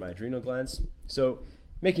good for my adrenal glands. So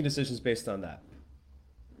making decisions based on that.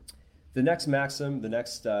 The next maxim, the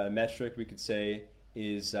next metric we could say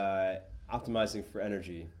is optimizing for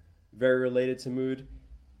energy. Very related to mood.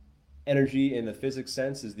 Energy in the physics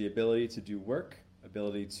sense is the ability to do work,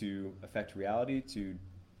 ability to affect reality, to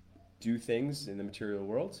do things in the material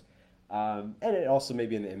world. And it also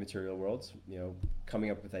maybe in the immaterial world,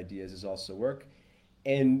 coming up with ideas is also work.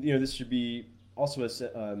 And, this should be also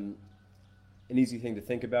an easy thing to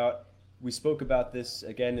think about. We spoke about this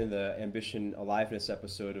again in the ambition aliveness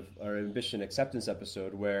episode or ambition acceptance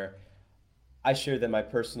episode, where I shared that my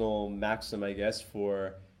personal maxim, I guess,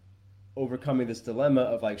 for overcoming this dilemma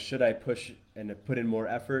of like, should I push and put in more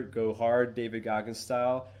effort, go hard, David Goggins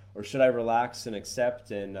style, or should I relax and accept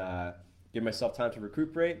and give myself time to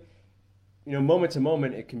recuperate? Moment to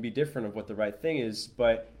moment, it can be different of what the right thing is,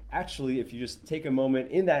 but actually, if you just take a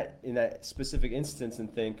moment in that specific instance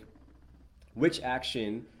and think, which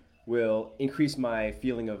action will increase my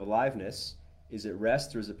feeling of aliveness? Is it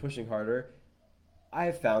rest or is it pushing harder? I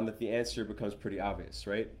have found that the answer becomes pretty obvious,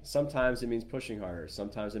 right? Sometimes it means pushing harder.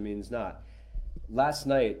 Sometimes it means not. Last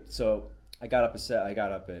night, so I got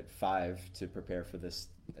up at 5 to prepare for this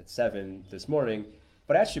at 7 this morning,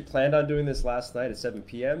 but I actually planned on doing this last night at 7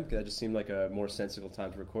 p.m. because that just seemed like a more sensible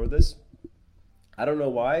time to record this. I don't know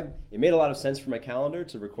why. It made a lot of sense for my calendar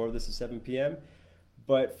to record this at 7 p.m.,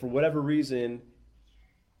 but for whatever reason,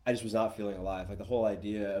 I just was not feeling alive. Like the whole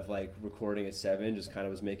idea of like recording at 7 just kind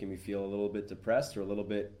of was making me feel a little bit depressed or a little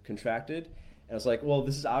bit contracted. And I was like, well,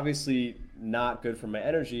 this is obviously not good for my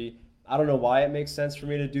energy. I don't know why it makes sense for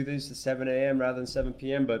me to do this at 7 a.m. rather than 7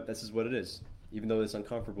 p.m., but this is what it is. Even though it's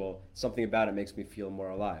uncomfortable, something about it makes me feel more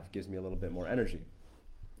alive, gives me a little bit more energy.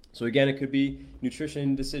 So again, it could be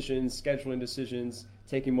nutrition decisions, scheduling decisions,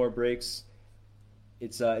 taking more breaks.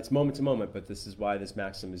 It's moment to moment, but this is why this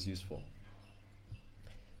maxim is useful.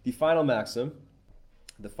 The final maxim,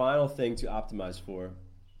 the final thing to optimize for,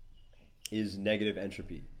 is negative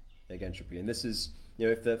entropy. And this is,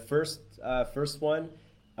 if the first one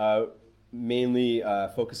mainly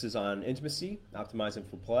focuses on intimacy, optimizing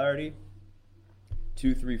for polarity.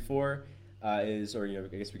 2, 3, 4 is, or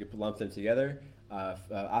I guess we could lump them together.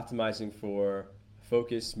 Optimizing for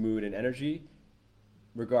focus, mood, and energy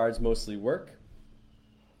regards mostly work.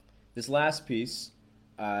 This last piece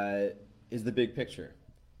is the big picture.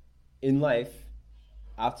 In life,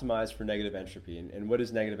 optimize for negative entropy. And what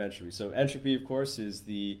is negative entropy? So entropy, of course, is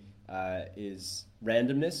is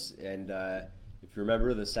randomness. And if you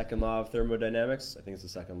remember the second law of thermodynamics, I think it's the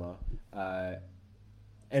second law.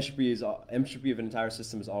 Entropy of an entire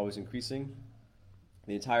system is always increasing.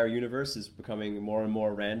 The entire universe is becoming more and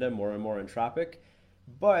more random, more and more entropic.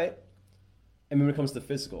 But, when it comes to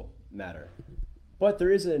physical matter, but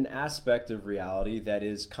there is an aspect of reality that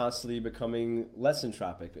is constantly becoming less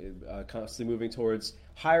entropic, constantly moving towards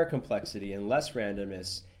higher complexity and less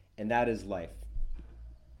randomness, and that is life.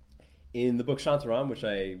 In the book Shantaram, which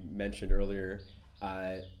I mentioned earlier,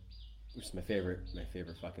 which is my favorite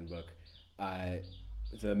fucking book,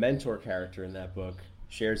 the mentor character in that book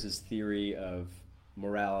shares his theory of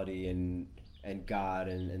morality and God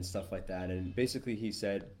and stuff like that. And basically he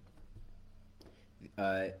said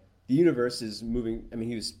the universe is moving,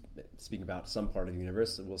 he was speaking about some part of the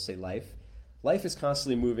universe, so we'll say life. Life is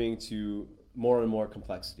constantly moving to more and more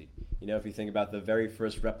complexity. If you think about the very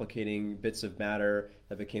first replicating bits of matter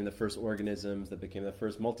that became the first organisms, that became the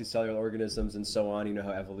first multicellular organisms, and so on, you know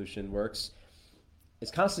how evolution works.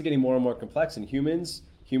 It's constantly getting more and more complex, and humans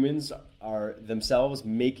are themselves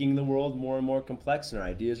making the world more and more complex, and our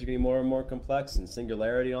ideas are getting more and more complex, and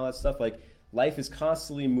singularity and all that stuff. Like, life is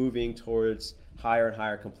constantly moving towards higher and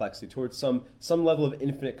higher complexity, towards some level of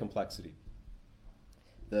infinite complexity.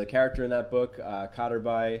 The character in that book,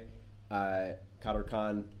 Kader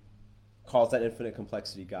Khan, calls that infinite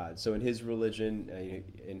complexity God. So in his religion,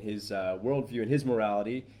 in his worldview, in his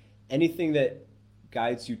morality, anything that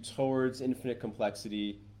guides you towards infinite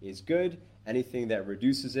complexity is good. Anything that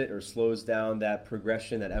reduces it or slows down that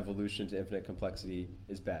progression, that evolution to infinite complexity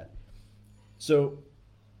is bad. So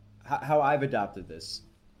how I've adopted this,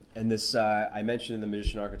 and this I mentioned in the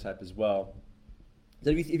magician archetype as well,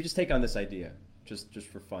 that if you just take on this idea, just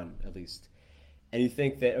for fun at least, and you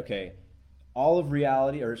think that, okay, all of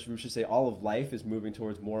reality, or we should say all of life, is moving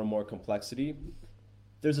towards more and more complexity,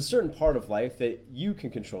 there's a certain part of life that you can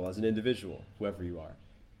control as an individual, whoever you are.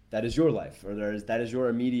 That is your life, or that is your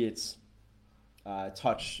immediate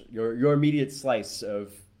touch, your immediate slice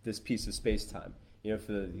of this piece of space-time.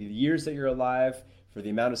 For the years that you're alive, for the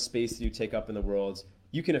amount of space that you take up in the world,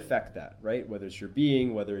 you can affect that, right? Whether it's your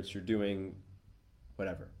being, whether it's your doing,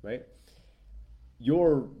 whatever, right?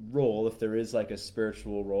 Your role, if there is like a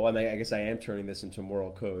spiritual role, I guess I am turning this into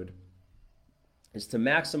moral code, is to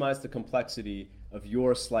maximize the complexity of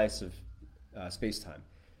your slice of space-time.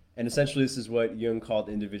 And essentially this is what Jung called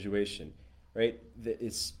individuation, right?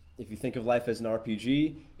 If you think of life as an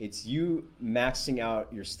RPG, it's you maxing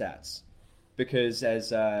out your stats. Because as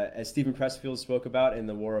Stephen Pressfield spoke about in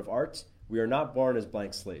The War of Art, we are not born as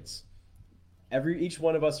blank slates. Each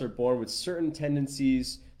one of us are born with certain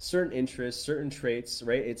tendencies, certain interests, certain traits,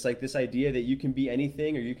 right? It's like this idea that you can be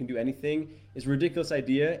anything or you can do anything is a ridiculous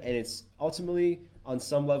idea, and it's ultimately, on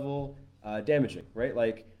some level, damaging, right?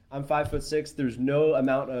 Like, I'm 5'6", there's no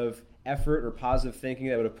amount of effort or positive thinking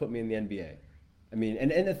that would have put me in the NBA.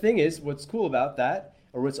 And the thing is, what's cool about that,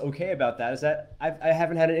 or what's okay about that, is that I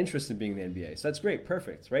haven't had an interest in being in the NBA. So that's great,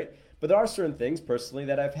 perfect, right? But there are certain things, personally,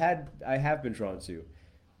 that I have been drawn to.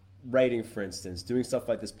 Writing, for instance, doing stuff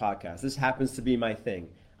like this podcast. This happens to be my thing.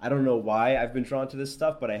 I don't know why I've been drawn to this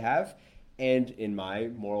stuff, but I have. And in my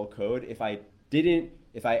moral code, if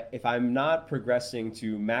I'm not progressing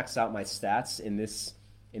to max out my stats in this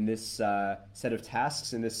set of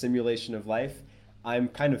tasks, in this simulation of life, I'm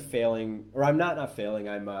kind of failing, or I'm not failing.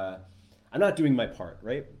 I'm not doing my part,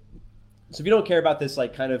 right? So if you don't care about this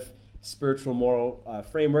like kind of spiritual moral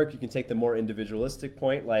framework, you can take the more individualistic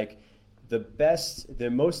point, like the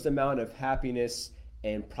most amount of happiness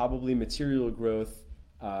and probably material growth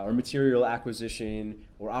or material acquisition,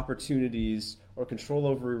 or opportunities, or control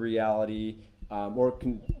over reality, or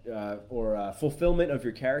fulfillment of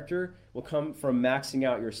your character will come from maxing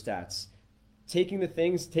out your stats.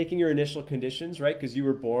 Taking your initial conditions, right? Because you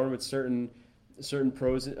were born with certain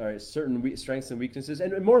pros or certain strengths and weaknesses,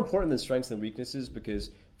 and more important than strengths and weaknesses,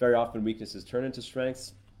 because very often weaknesses turn into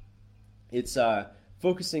strengths. It's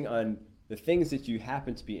focusing on the things that you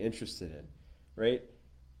happen to be interested in, right?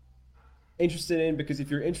 Interested in, because if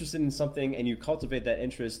you're interested in something and you cultivate that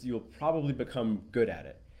interest, you'll probably become good at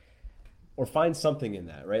it, or find something in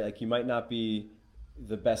that, right? Like you might not be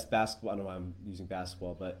the best basketball, I don't know why I'm using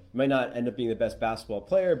basketball, but you might not end up being the best basketball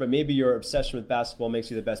player, but maybe your obsession with basketball makes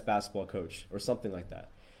you the best basketball coach or something like that.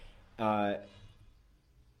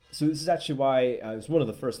 So this is actually why it was one of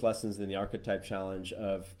the first lessons in the Archetype Challenge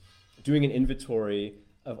of doing an inventory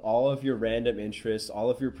of all of your random interests, all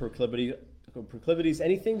of your proclivities,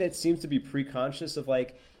 anything that seems to be pre-conscious of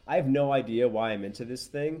like, I have no idea why I'm into this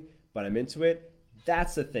thing, but I'm into it.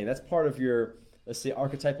 That's the thing. That's part of your, let's say,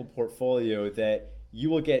 archetypal portfolio that you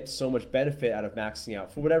will get so much benefit out of maxing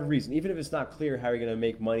out for whatever reason, even if it's not clear how you're going to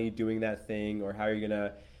make money doing that thing, or how you're going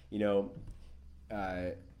to,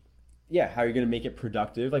 how you're going to make it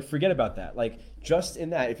productive. Like, forget about that. Like, just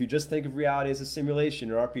in that, if you just think of reality as a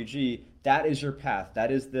simulation or RPG, that is your path. That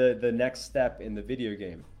is the next step in the video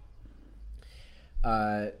game.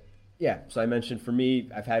 So I mentioned for me,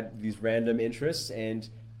 I've had these random interests, and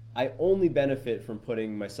I only benefit from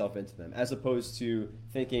putting myself into them, as opposed to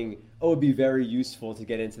thinking, oh, it'd be very useful to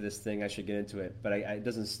get into this thing, I should get into it, but it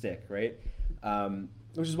doesn't stick, right?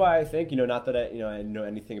 Which is why I think, not that I know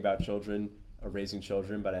anything about children or raising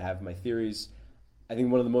children, but I have my theories. I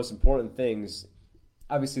think one of the most important things,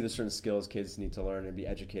 obviously there's certain skills kids need to learn and be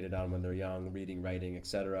educated on when they're young, reading, writing,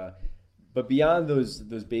 etc. But beyond those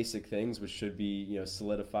basic things, which should be,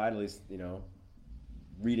 solidified, at least,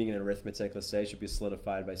 reading and arithmetic, let's say, should be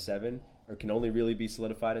solidified by 7, or can only really be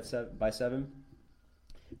solidified by 7.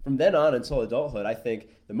 From then on until adulthood, I think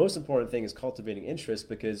the most important thing is cultivating interest,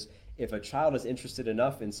 because if a child is interested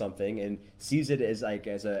enough in something and sees it as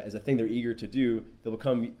a thing they're eager to do, they'll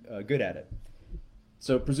become good at it.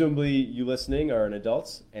 So presumably you listening are an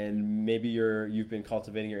adult, and maybe you've been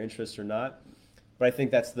cultivating your interest or not. But I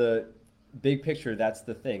think that's the big picture. That's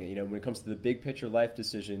the thing. When it comes to the big picture life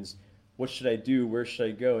decisions, what should I do? Where should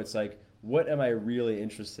I go? It's like, what am I really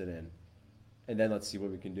interested in? And then let's see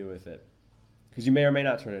what we can do with it. Because you may or may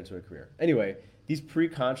not turn it into a career. Anyway, these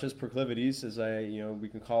pre-conscious proclivities, as we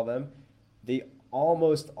can call them, they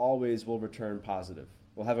almost always will return positive.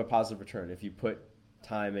 Will have a positive return if you put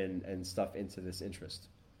time and stuff into this interest.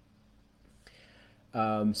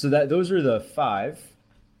 So those are the 5.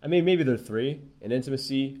 I mean, maybe they're 3. In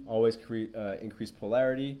intimacy, always increase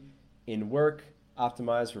polarity. In work,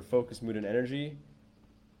 optimize for focus, mood, and energy.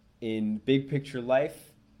 In big picture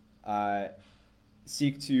life,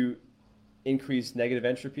 seek to increase negative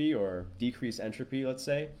entropy or decrease entropy, let's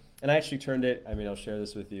say. And I actually turned it, I'll share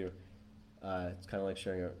this with you. It's kind of like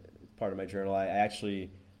sharing a part of my journal. I actually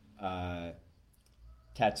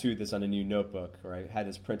tattooed this on a new notebook, or I had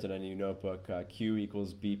this printed on a new notebook, Q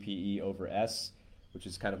equals BPE over S, which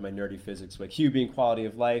is kind of my nerdy physics way. Q being quality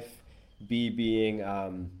of life, B being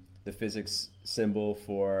the physics symbol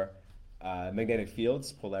for magnetic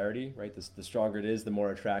fields, polarity, right? The stronger it is, the more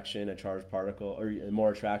attraction a charged particle, or the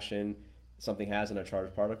more attraction something has in a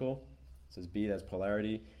charged particle. It says B, that's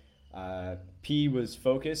polarity. P was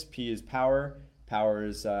focus, P is power. Power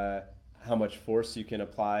is how much force you can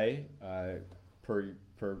apply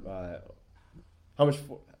how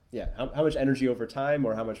much energy over time,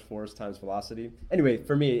 or how much force times velocity. Anyway,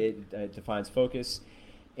 for me, it defines focus.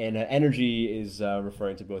 And energy is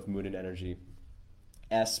referring to both mood and energy.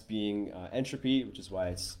 S being entropy, which is why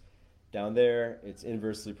it's down there. It's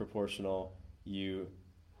inversely proportional. You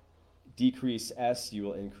decrease S, you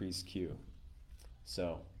will increase Q.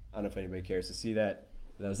 So I don't know if anybody cares to see that.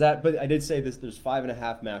 That was that. But I did say this. There's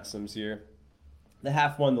 5.5 maxims here. The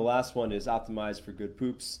half one, the last one, is optimize for good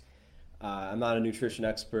poops. I'm not a nutrition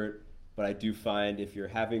expert, but I do find if you're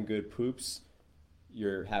having good poops,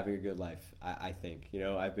 you're having a good life, I think.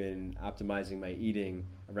 I've been optimizing my eating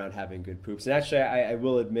around having good poops. And actually, I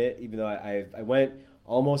will admit, even though I went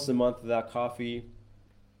almost a month without coffee,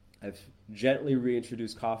 I've gently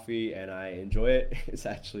reintroduced coffee, and I enjoy it. It's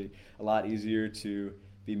actually a lot easier to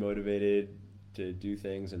be motivated to do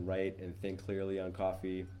things and write and think clearly on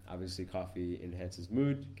coffee. Obviously, coffee enhances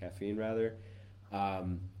mood, caffeine rather.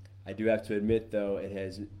 I do have to admit, though, it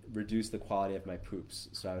has reduced the quality of my poops.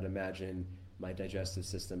 So I would imagine my digestive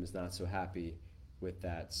system is not so happy with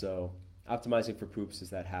that. So optimizing for poops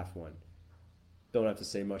is that half one. Don't have to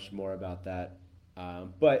say much more about that.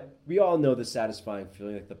 But we all know the satisfying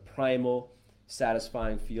feeling, like the primal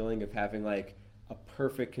satisfying feeling of having like a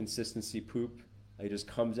perfect consistency poop. Like it just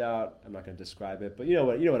comes out. I'm not going to describe it, but you know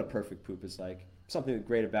what a perfect poop is like. Something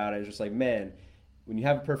great about it is just like, man, when you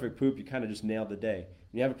have a perfect poop, you kind of just nailed the day.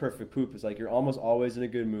 When you have a perfect poop, it's like you're almost always in a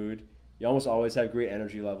good mood. You almost always have great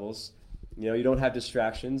energy levels. You don't have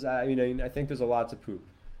distractions. I think there's a lot to poop.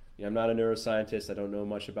 I'm not a neuroscientist. I don't know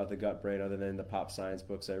much about the gut brain other than the pop science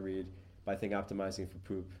books I read. But I think optimizing for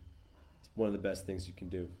poop is one of the best things you can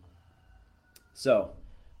do. So,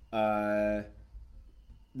 recapping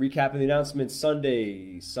the announcements,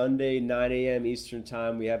 Sunday 9 a.m. Eastern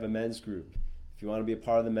Time, we have a men's group. If you want to be a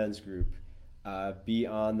part of the men's group, be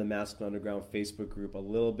on the Masculine Underground Facebook group a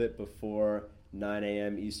little bit before 9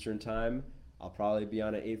 a.m. Eastern Time. I'll probably be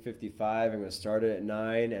on at 8:55. I'm going to start it at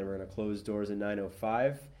 9, and we're going to close doors at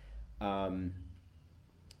 9:05.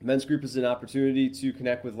 Men's group is an opportunity to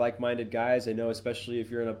connect with like-minded guys. I know, especially if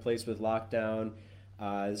you're in a place with lockdown,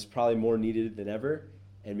 this is probably more needed than ever.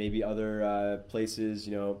 And maybe other places,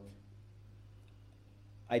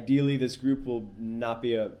 ideally this group will not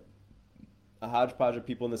be a hodgepodge of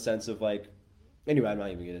people in the sense of like, anyway, I'm not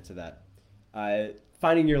even getting into that.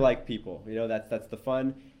 Finding your like people, that's the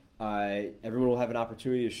fun. Everyone will have an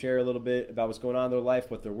opportunity to share a little bit about what's going on in their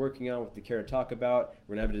life, what they're working on, what they care to talk about.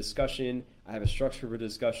 We're going to have a discussion. I have a structure for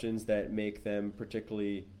discussions that make them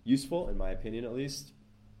particularly useful, in my opinion at least.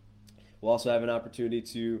 We'll also have an opportunity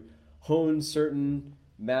to hone certain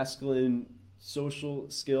masculine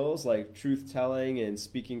social skills like truth telling and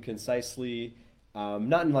speaking concisely,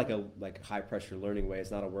 not in like a high pressure learning way.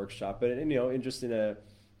 It's not a workshop, but in a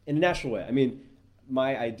natural way. I mean,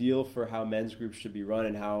 my ideal for how men's groups should be run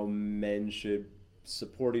and how men should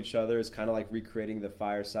support each other is kind of like recreating the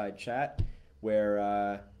fireside chat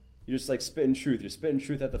where you're just like spitting truth. You're spitting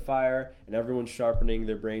truth at the fire and everyone's sharpening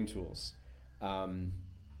their brain tools.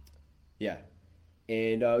 Yeah.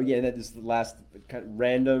 And that is the last kind of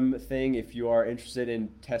random thing. If you are interested in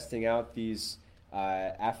testing out these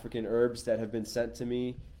African herbs that have been sent to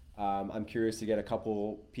me, I'm curious to get a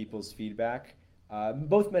couple people's feedback.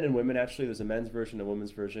 Both men and women, actually. There's a men's version and a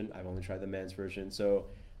women's version. I've only tried the men's version. So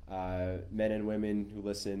men and women who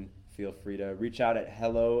listen, feel free to reach out at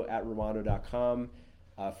hello@rwando.com.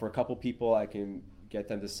 For a couple people, I can get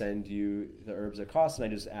them to send you the herbs at cost,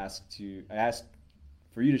 and I ask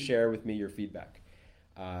for you to share with me your feedback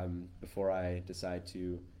before I decide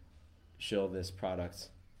to shill this product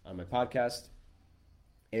on my podcast.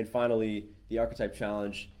 And finally, the Archetype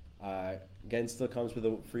Challenge. Again, still comes with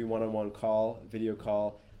a free one-on-one video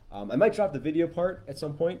call. I might drop the video part at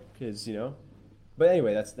some point because, but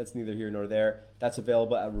anyway, that's neither here nor there. That's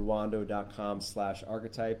available at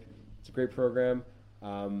rwando.com/archetype. It's a great program,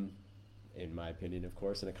 in my opinion, of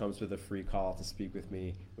course, and it comes with a free call to speak with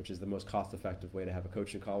me, which is the most cost-effective way to have a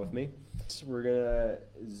coaching call with me. So we're going to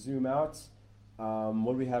zoom out.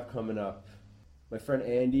 What do we have coming up? My friend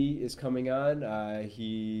Andy is coming on.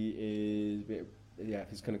 He's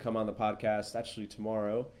going to come on the podcast actually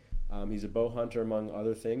tomorrow. He's a bow hunter, among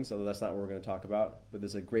other things, although that's not what we're going to talk about. But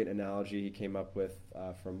there's a great analogy he came up with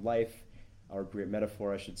from life, or a great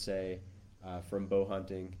metaphor, I should say, from bow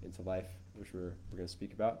hunting into life, which we're going to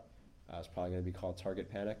speak about. It's probably going to be called Target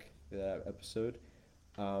Panic, that episode.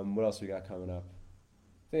 What else we got coming up?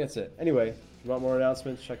 I think that's it. Anyway, if you want more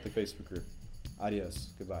announcements, check the Facebook group. Adios.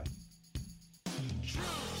 Goodbye.